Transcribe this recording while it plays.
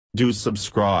Do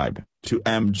subscribe to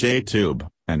MJTube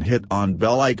and hit on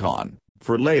bell icon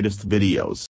for latest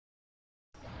videos.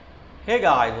 Hey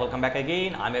guys, welcome back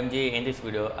again. I'm MJ. In this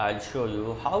video I'll show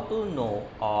you how to know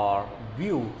or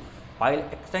view file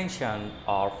extension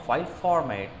or file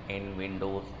format in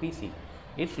Windows PC.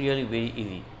 It's really very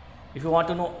easy. If you want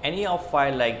to know any of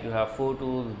file, like you have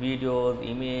photos, videos,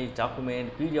 image,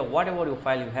 document, PDF, whatever your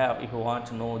file you have, if you want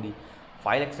to know the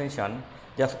file extension,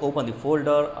 just open the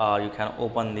folder or you can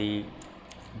open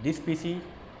this PC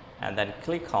and then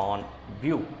click on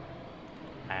view,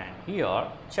 and here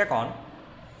check on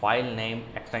file name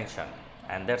extension,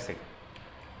 and that's it.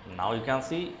 Now you can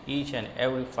see each and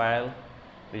every file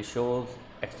will shows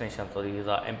extension. So this is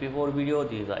a MP4 video,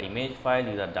 this is a image file,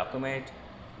 this is a document,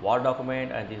 Word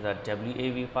document, and this is a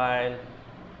WAV file,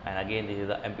 and again this is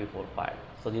the MP4 file.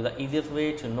 So this is the easiest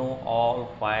way to know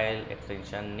all file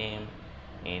extension name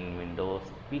in Windows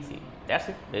PC. That's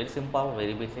it. Very simple,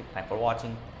 very basic. Thanks for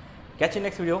watching. Catch you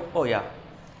next video. Oh yeah,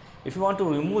 if you want to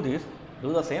remove this,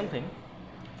 do the same thing.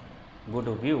 Go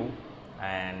to view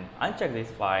and uncheck this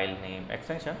file name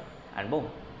extension, and boom,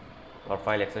 your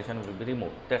file extension will be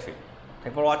removed. That's it.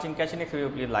 Thanks for watching. Catch you next video.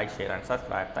 Please like, share and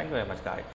subscribe. Thank you very much guys.